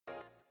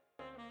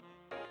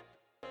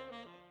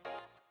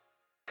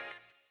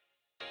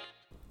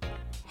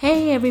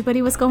Hey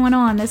everybody, what's going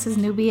on? This is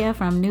Nubia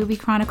from Newbie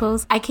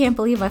Chronicles. I can't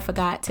believe I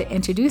forgot to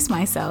introduce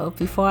myself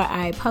before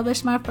I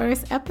published my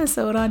first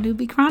episode on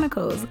Newbie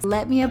Chronicles.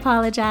 Let me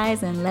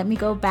apologize and let me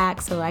go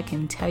back so I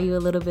can tell you a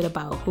little bit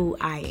about who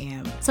I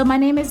am. So my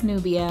name is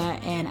Nubia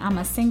and I'm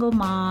a single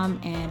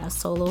mom and a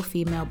solo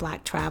female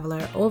Black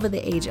traveler over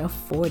the age of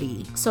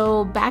 40.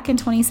 So back in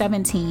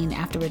 2017,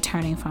 after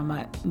returning from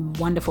a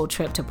wonderful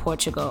trip to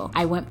Portugal,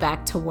 I went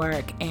back to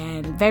work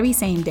and very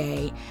same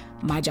day,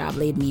 my job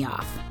laid me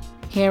off.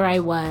 Here I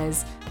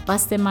was,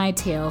 busting my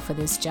tail for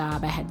this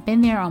job. I had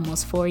been there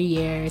almost 4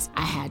 years.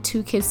 I had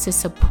 2 kids to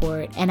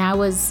support, and I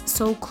was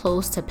so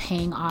close to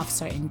paying off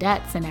certain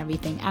debts and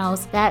everything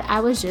else that I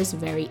was just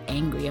very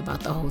angry about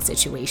the whole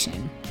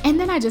situation. And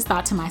then I just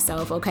thought to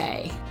myself,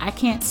 okay, I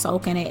can't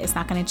sulk in it. It's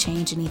not going to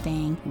change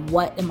anything.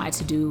 What am I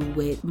to do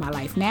with my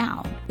life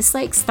now? It's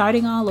like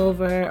starting all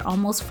over,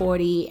 almost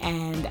 40,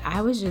 and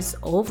I was just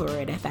over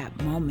it at that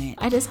moment.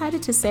 I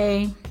decided to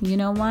say, you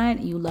know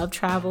what? You love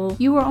travel.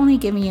 You were only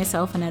giving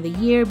yourself another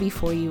year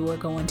before you were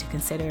going to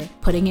consider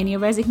putting in your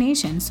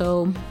resignation.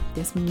 So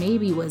this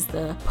maybe was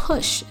the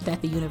push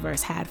that the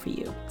universe had for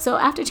you. So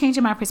after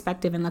changing my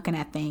perspective and looking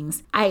at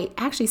things, I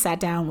actually sat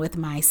down with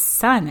my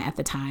son at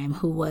the time,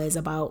 who was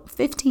about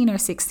 15 or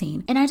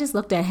 16. And I just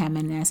looked at him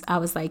and I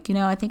was like,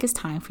 I think it's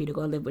time for you to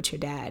go live with your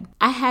dad.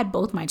 I had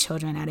both my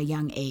children at a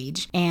young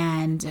age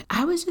and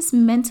I was just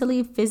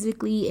mentally,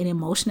 physically, and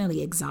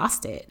emotionally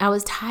exhausted. I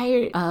was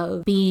tired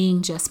of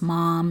being just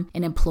mom,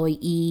 an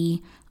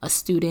employee, a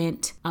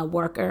student, a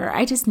worker.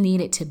 I just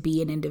needed to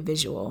be an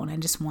individual and I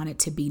just wanted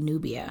to be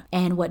Nubia.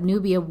 And what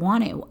Nubia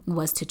wanted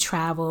was to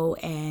travel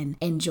and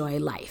enjoy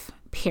life,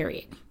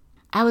 period.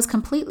 I was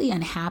completely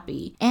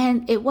unhappy.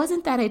 And it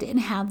wasn't that I didn't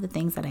have the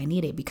things that I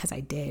needed, because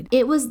I did.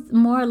 It was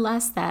more or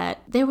less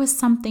that there was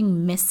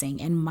something missing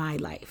in my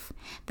life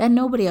that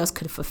nobody else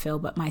could fulfill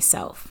but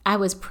myself. I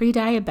was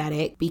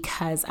pre-diabetic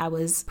because I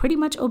was pretty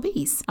much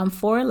obese. I'm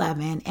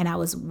 4'11" and I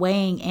was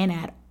weighing in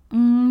at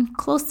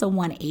close to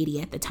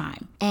 180 at the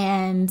time.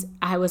 And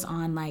I was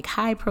on like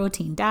high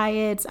protein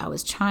diets. I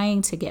was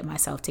trying to get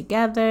myself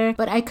together,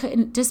 but I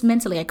couldn't, just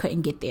mentally, I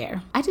couldn't get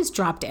there. I just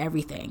dropped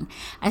everything.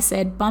 I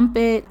said, bump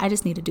it. I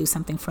just need to do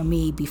something for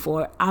me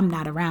before I'm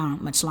not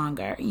around much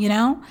longer,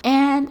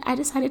 And I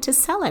decided to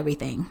sell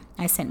everything.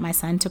 I sent my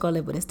son to go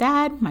live with his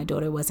dad. My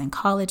daughter was in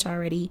college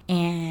already,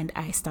 and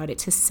I started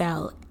to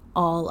sell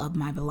all of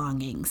my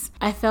belongings.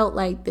 I felt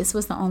like this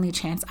was the only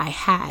chance I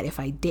had. If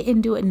I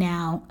didn't do it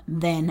now,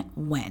 then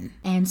when?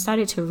 And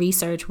started to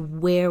research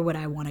where would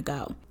I want to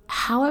go.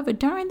 However,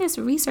 during this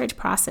research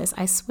process,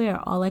 I swear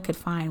all I could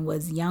find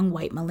was young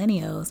white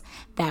millennials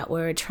that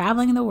were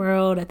traveling the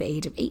world at the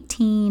age of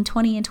 18,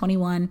 20, and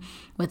 21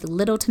 with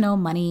little to no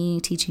money,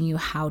 teaching you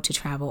how to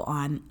travel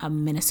on a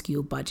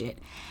minuscule budget.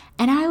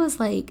 And I was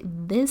like,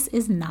 this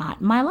is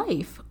not my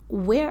life.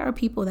 Where are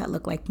people that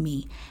look like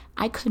me?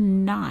 I could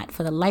not,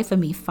 for the life of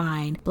me,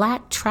 find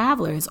Black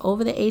travelers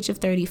over the age of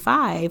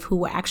 35 who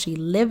were actually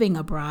living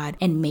abroad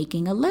and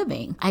making a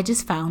living. I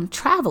just found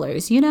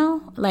travelers,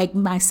 like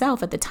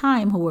myself at the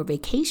time, who were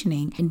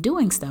vacationing and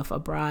doing stuff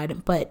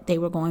abroad, but they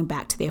were going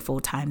back to their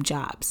full-time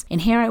jobs.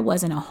 And here I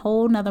was in a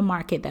whole nother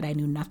market that I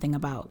knew nothing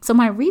about. So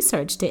my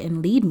research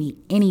didn't lead me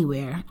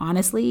anywhere.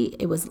 Honestly,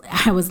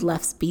 I was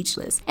left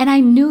speechless. And I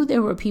knew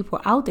there were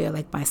people out there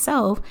like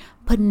myself,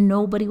 but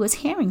nobody was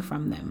hearing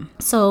from them.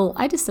 So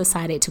I just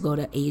decided to go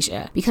to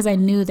Asia because I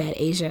knew that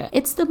Asia,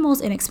 it's the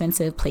most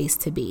inexpensive place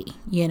to be,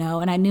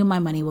 and I knew my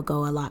money would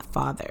go a lot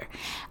farther.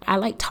 I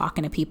like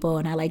talking to people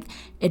and I like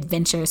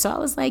adventure. So I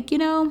was like,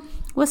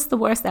 what's the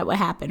worst that would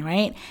happen,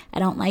 right? I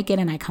don't like it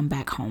and I come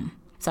back home.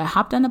 So I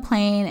hopped on the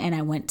plane and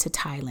I went to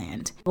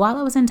Thailand. While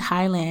I was in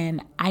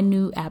Thailand, I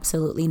knew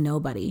absolutely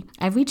nobody.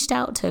 I reached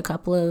out to a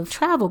couple of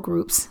travel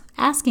groups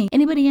asking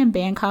anybody in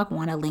Bangkok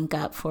want to link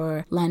up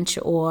for lunch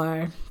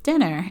or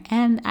dinner.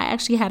 And I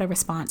actually had a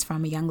response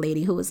from a young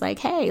lady who was like,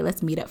 hey,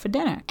 let's meet up for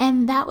dinner.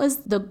 And that was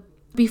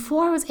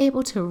before I was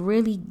able to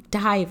really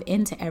dive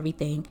into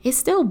everything, it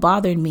still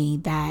bothered me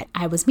that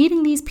I was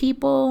meeting these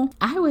people.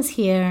 I was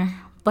here,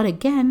 but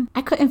again,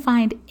 I couldn't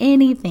find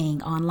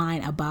anything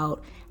online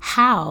about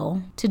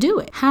how to do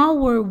it. How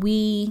were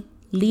we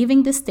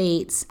leaving the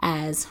States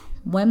as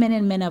women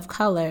and men of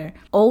color,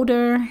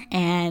 older,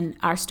 and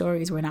our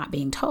stories were not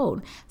being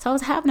told? So I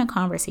was having a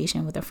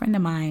conversation with a friend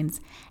of mine,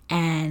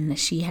 and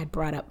she had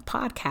brought up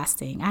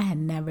podcasting. I had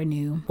never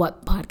knew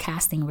what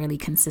podcasting really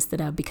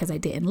consisted of because I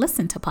didn't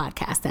listen to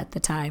podcasts at the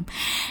time.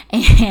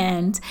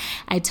 And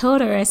I told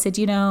her, I said,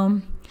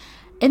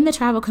 in the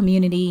travel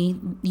community,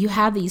 you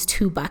have these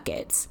 2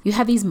 buckets. You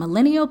have these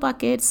millennial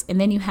buckets,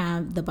 and then you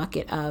have the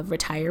bucket of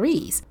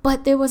retirees.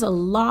 But there was a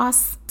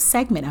lost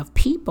segment of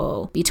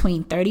people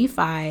between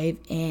 35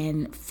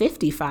 and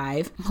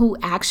 55 who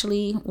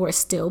actually were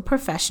still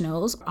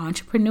professionals,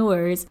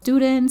 entrepreneurs,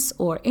 students,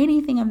 or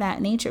anything of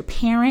that nature,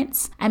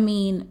 parents. I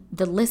mean,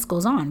 the list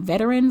goes on.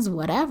 Veterans,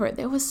 whatever.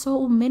 There were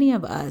so many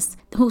of us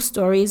whose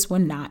stories were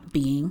not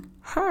being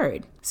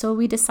heard. So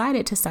we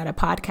decided to start a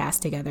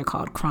podcast together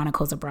called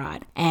Chronicles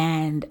Abroad.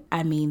 And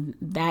I mean,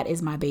 that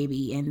is my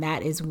baby, and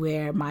that is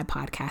where my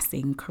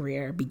podcasting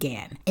career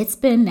began. It's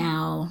been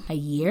now a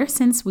year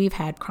since we've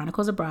had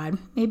Chronicles Abroad,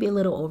 maybe a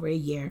little over a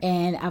year.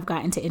 And I've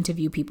gotten to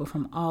interview people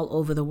from all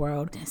over the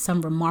world,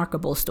 some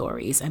remarkable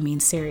stories. I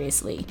mean,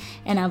 seriously.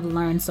 And I've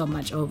learned so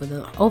much over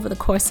the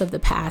course of the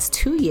past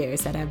 2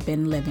 years that I've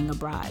been living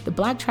abroad. The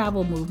Black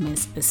travel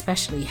movement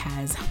especially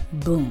has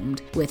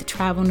boomed with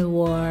Travel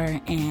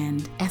Noir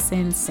and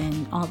Essence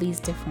and all these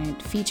different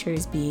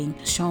features being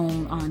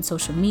shown on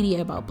social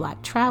media about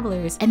Black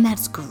travelers. And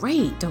that's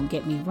great. Don't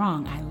get me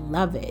wrong. I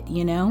love it,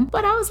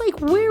 But I was like,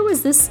 where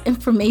was this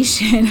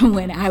information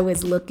when I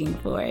was looking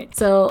for it?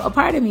 So a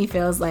part of me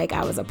feels like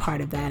I was a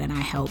part of that and I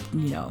helped,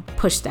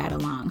 push that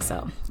along.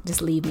 So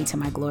just leave me to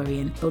my glory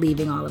in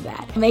believing all of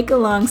that. Make a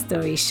long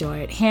story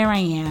short, here I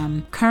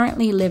am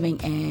currently living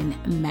in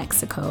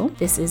Mexico.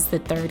 This is the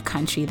third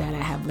country that I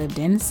have lived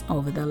in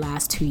over the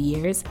last 2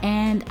 years.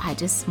 And I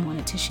just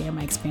wanted to share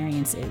my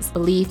experiences.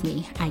 Believe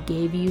me, I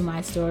gave you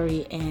my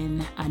story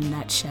in a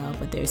nutshell,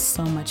 but there's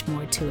so much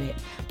more to it.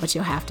 But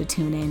you'll have to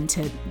tune in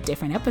to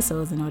different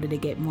episodes in order to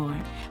get more.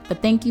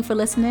 But thank you for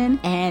listening,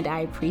 and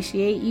I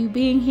appreciate you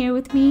being here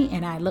with me,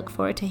 and I look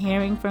forward to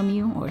hearing from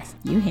you or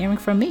you hearing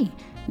from me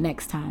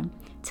next time.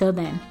 Till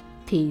then,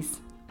 peace.